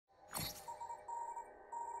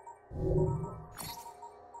So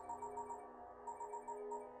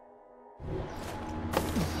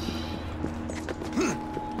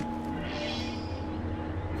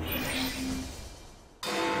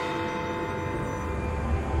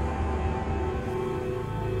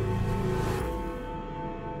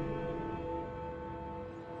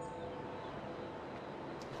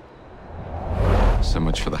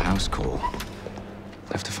much for the house call. I'll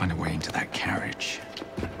have to find a way into that carriage.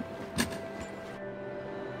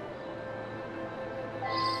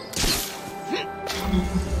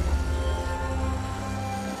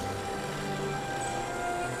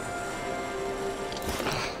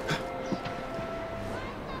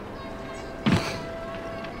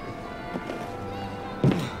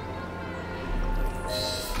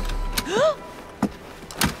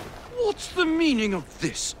 What's the meaning of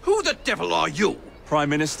this? Who the devil are you? Prime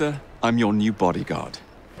Minister, I'm your new bodyguard,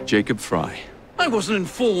 Jacob Fry. I wasn't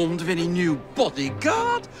informed of any new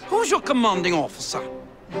bodyguard. Who's your commanding officer?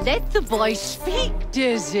 Let the boy speak,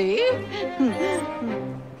 Dizzy.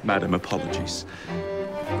 Madam, apologies.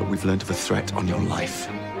 But we've learned of a threat on your life.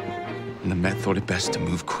 And the Met thought it best to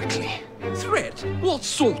move quickly. Threat? What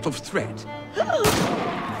sort of threat?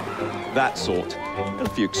 That sort.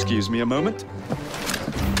 If you excuse me a moment.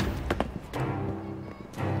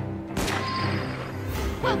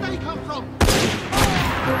 Where'd they come from?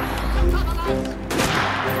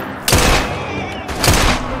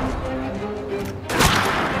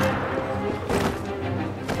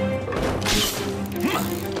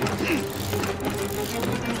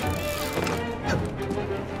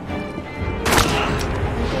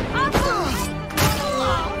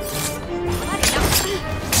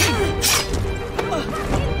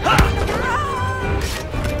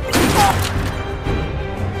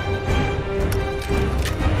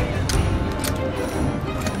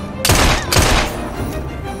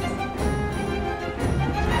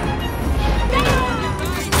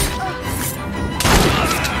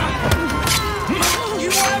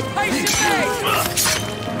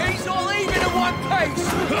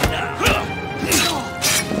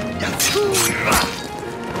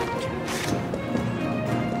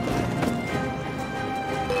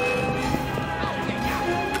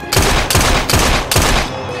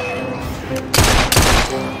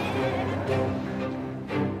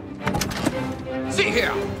 See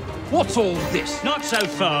here! What's all this? Not so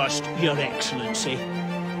fast, Your Excellency.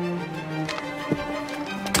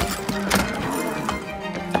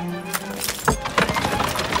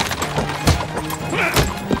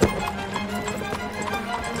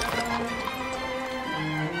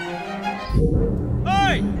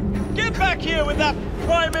 Hey! Get back here with that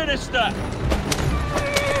Prime Minister!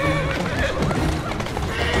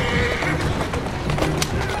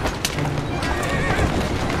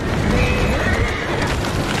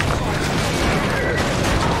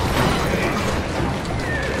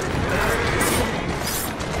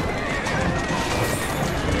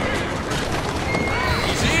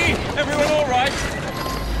 Everyone all right?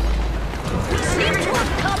 We seem to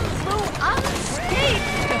have come through unscathed.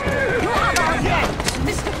 You have our thanks,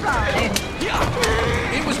 Mr. Fry.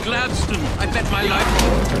 It was Gladstone. I bet my life.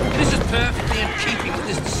 This is perfectly in keeping with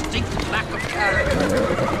this distinct lack of character.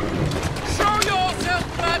 Show yourself,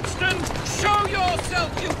 Gladstone! Show yourself,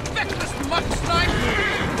 you feckless mudslime!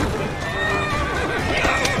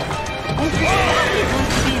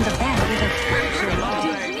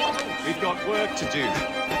 We've got work to do.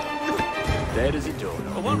 There does it do.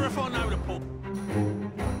 I wonder if I know the port.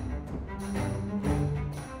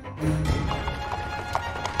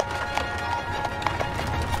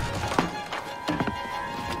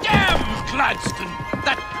 Damn Gladstone!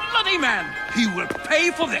 That bloody man! He will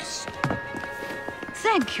pay for this!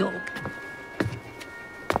 Thank you.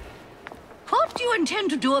 What do you intend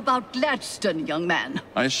to do about Gladstone, young man?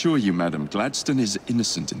 I assure you, Madam, Gladstone is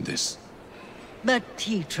innocent in this. But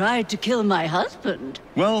he tried to kill my husband.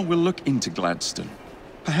 Well, we'll look into Gladstone.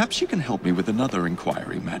 Perhaps you can help me with another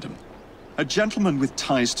inquiry, Madam. A gentleman with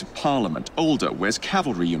ties to Parliament, older, wears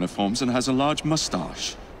cavalry uniforms and has a large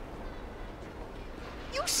moustache.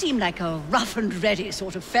 You seem like a rough and ready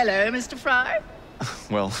sort of fellow, Mr. Fry.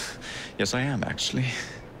 Well, yes I am, actually.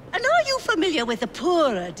 And are you familiar with the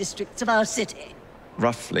poorer districts of our city?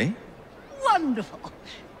 Roughly. Wonderful.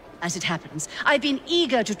 As it happens, I've been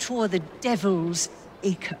eager to tour the Devil's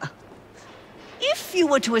Acre. If you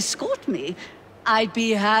were to escort me, I'd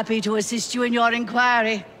be happy to assist you in your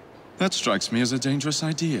inquiry. That strikes me as a dangerous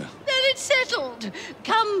idea. Then it's settled.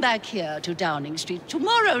 Come back here to Downing Street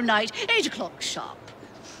tomorrow night, 8 o'clock sharp.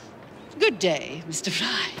 Good day, Mr.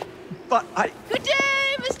 Fry. But I... Good day!